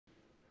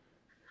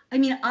I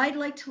mean, I'd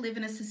like to live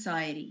in a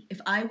society, if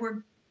I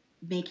were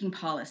making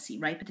policy,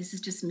 right? But this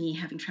is just me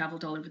having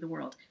traveled all over the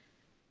world.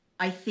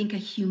 I think a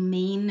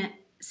humane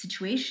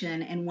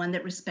situation and one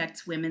that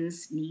respects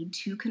women's need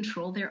to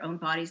control their own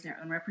bodies, their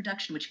own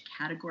reproduction, which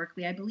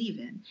categorically I believe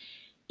in,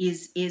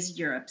 is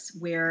Europe's,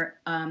 where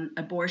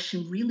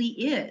abortion really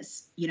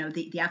is,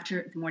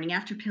 the morning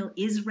after pill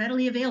is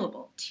readily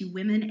available to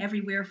women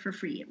everywhere for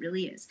free. It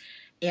really is.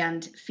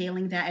 And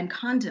failing that, and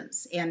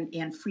condoms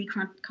and free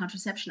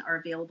contraception are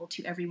available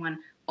to everyone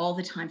all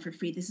the time for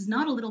free. This is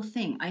not a little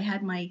thing. I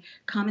had my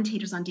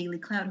commentators on Daily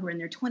Cloud who are in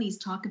their 20s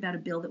talk about a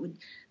bill that would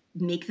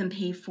make them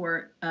pay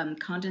for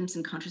condoms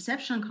and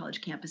contraception on college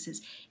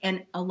campuses.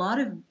 And a lot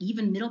of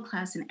even middle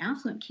class and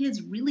affluent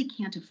kids really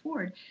can't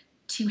afford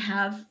to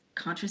have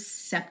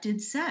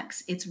contracepted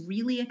sex. It's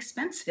really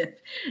expensive,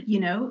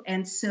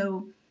 and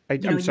so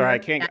I'm sorry, I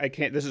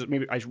can't. This is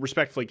maybe I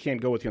respectfully can't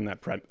go with you on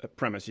that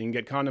premise. You can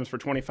get condoms for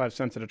 25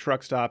 cents at a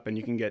truck stop, and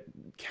you can get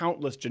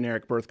countless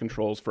generic birth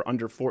controls for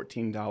under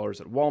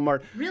 $14 at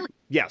Walmart. Really?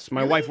 Yes,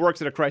 my wife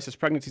works at a crisis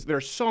pregnancy. There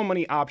are so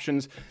many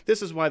options.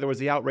 This is why there was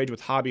the outrage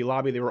with Hobby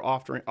Lobby. They were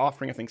offering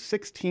I think,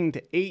 16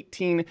 to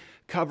 18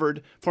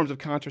 covered forms of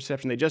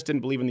contraception. They just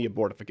didn't believe in the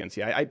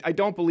abortificancy. I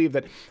don't believe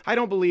that. I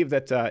don't believe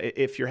that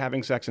if you're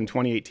having sex in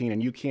 2018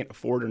 and you can't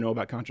afford or know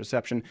about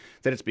contraception,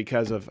 that it's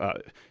because of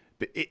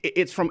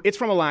it's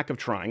from a lack of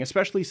trying,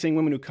 especially seeing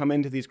women who come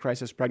into these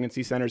crisis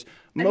pregnancy centers.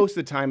 Most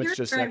of the time, it's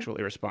just sexual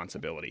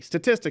irresponsibility.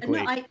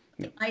 Statistically,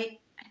 no, I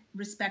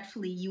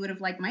respectfully, you would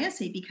have liked my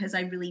essay because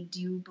I really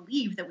do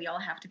believe that we all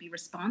have to be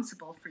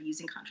responsible for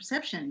using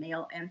contraception,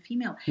 male and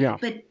female. Yeah.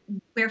 But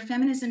where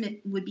feminism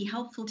would be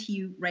helpful to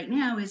you right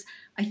now is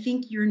I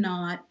think you're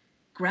not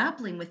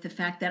grappling with the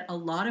fact that a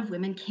lot of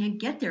women can't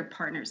get their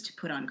partners to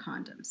put on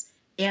condoms.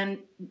 And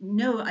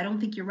no, I don't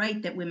think you're right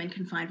that women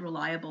can find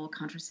reliable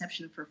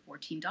contraception for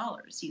 $14,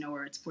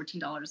 or it's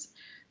 $14,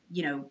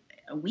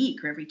 a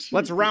week or every 2 weeks.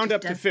 Let's round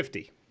up to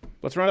 50.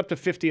 Let's round up to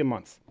 50 a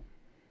month.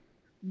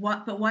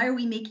 But why are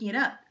we making it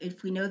up?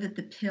 If we know that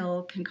the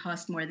pill can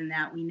cost more than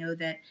that, we know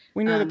that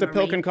the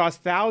pill can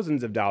cost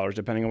thousands of dollars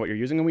depending on what you're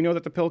using, and we know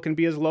that the pill can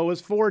be as low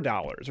as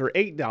 $4 or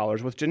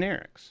 $8 with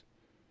generics.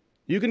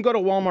 You can go to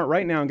Walmart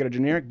right now and get a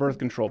generic birth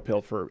control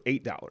pill for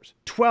 $8,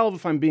 $12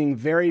 if I'm being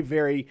very,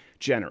 very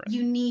generous.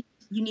 You need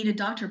a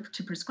doctor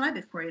to prescribe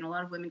it for you, and a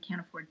lot of women can't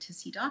afford to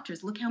see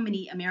doctors. Look how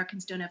many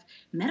Americans don't have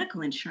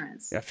medical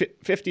insurance. Yeah,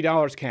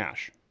 $50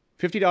 cash.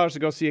 $50 to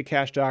go see a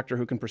cash doctor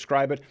who can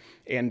prescribe it,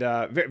 and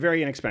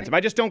very inexpensive. I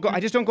just don't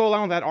go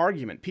along with that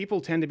argument.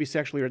 People tend to be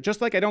sexually,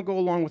 just like I don't go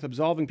along with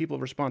absolving people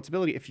of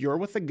responsibility. If you're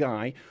with a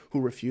guy who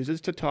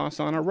refuses to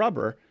toss on a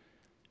rubber,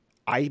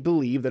 I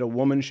believe that a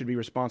woman should be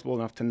responsible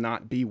enough to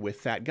not be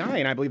with that guy,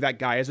 and I believe that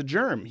guy is a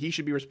germ. He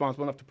should be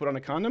responsible enough to put on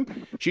a condom.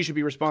 She should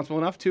be responsible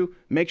enough to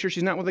make sure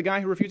she's not with a guy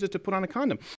who refuses to put on a condom.